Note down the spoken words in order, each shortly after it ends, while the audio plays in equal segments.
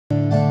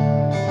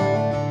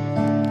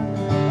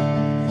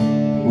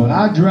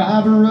Well, I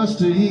drive a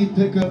rusty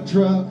pickup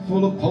truck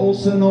full of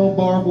pulsing old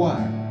barbed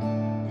wire.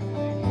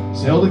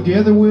 It's held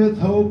together with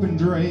hope and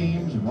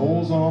dreams and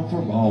rolls on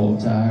for ball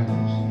tires.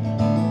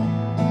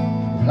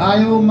 Well,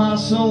 I owe my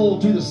soul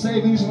to the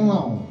savings and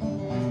loan,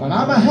 but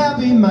I'm a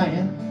happy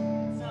man,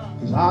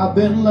 'cause I've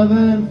been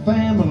loving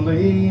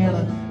family and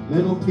a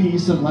little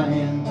piece of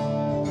land.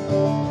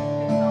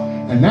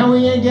 And now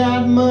we ain't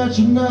got much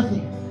of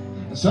nothing,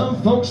 and some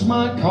folks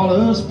might call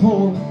us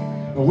poor,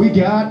 but we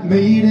got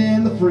meat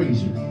in the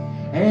freezer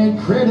and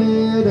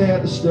credit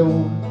at the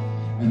store.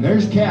 And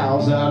there's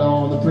cows out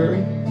on the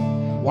prairie,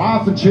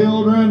 wife and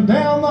children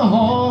down the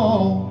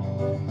hall.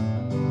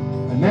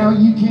 And now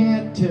you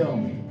can't tell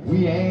me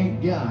we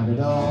ain't got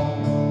it all.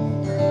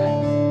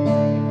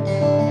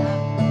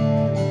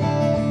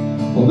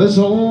 Well, this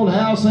old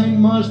house ain't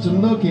much to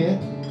look at.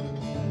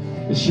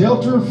 It's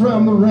shelter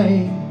from the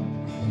rain.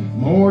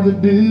 More to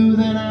do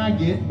than I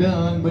get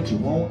done, but you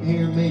won't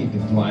hear me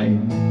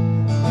complain.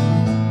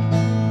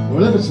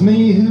 Well, if it's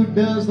me who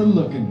does the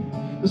looking,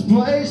 this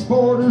place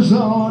borders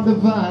on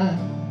divine.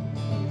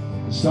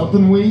 It's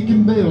something we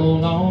can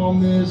build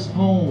on this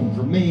home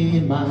for me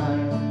and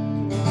mine.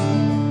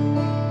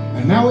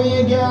 And now we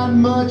ain't got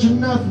much of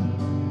nothing.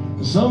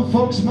 Some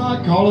folks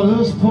might call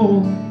us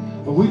poor,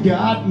 but we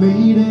got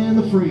meat in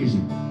the freezer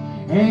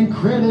and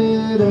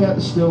credit at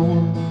the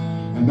store.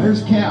 And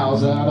there's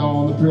cows out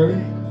on the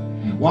prairie,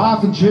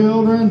 wife and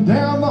children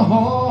down the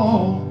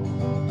hall.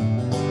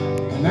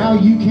 And now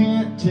you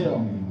can't tell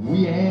me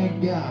we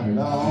ain't got it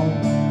all.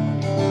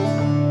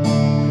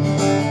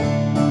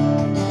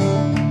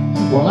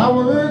 Well, I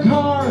work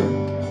hard,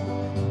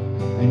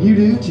 and you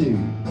do too,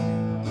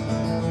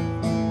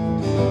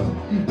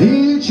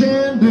 each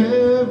and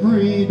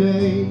every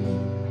day.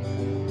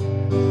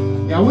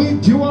 Yeah, we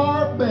do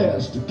our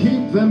best to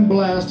keep them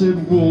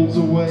blasted wolves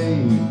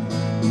away.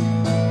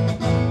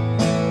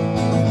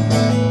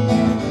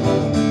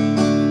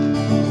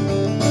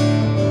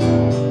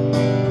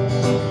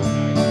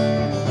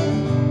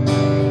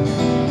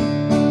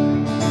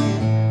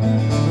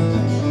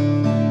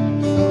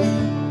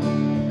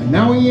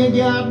 Now we ain't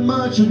got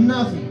much of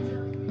nothing,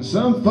 and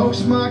some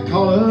folks might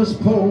call us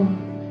poor,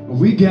 but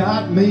we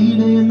got meat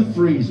in the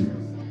freezer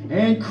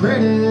and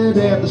credit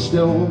at the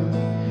store.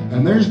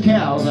 And there's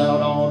cows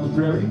out on the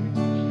prairie,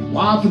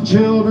 wife and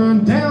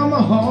children down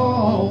the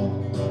hall.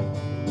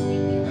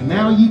 And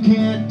now you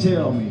can't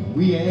tell me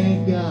we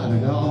ain't got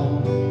it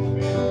all.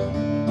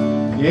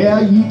 Yeah,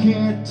 you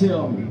can't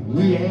tell me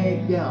we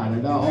ain't got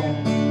it all.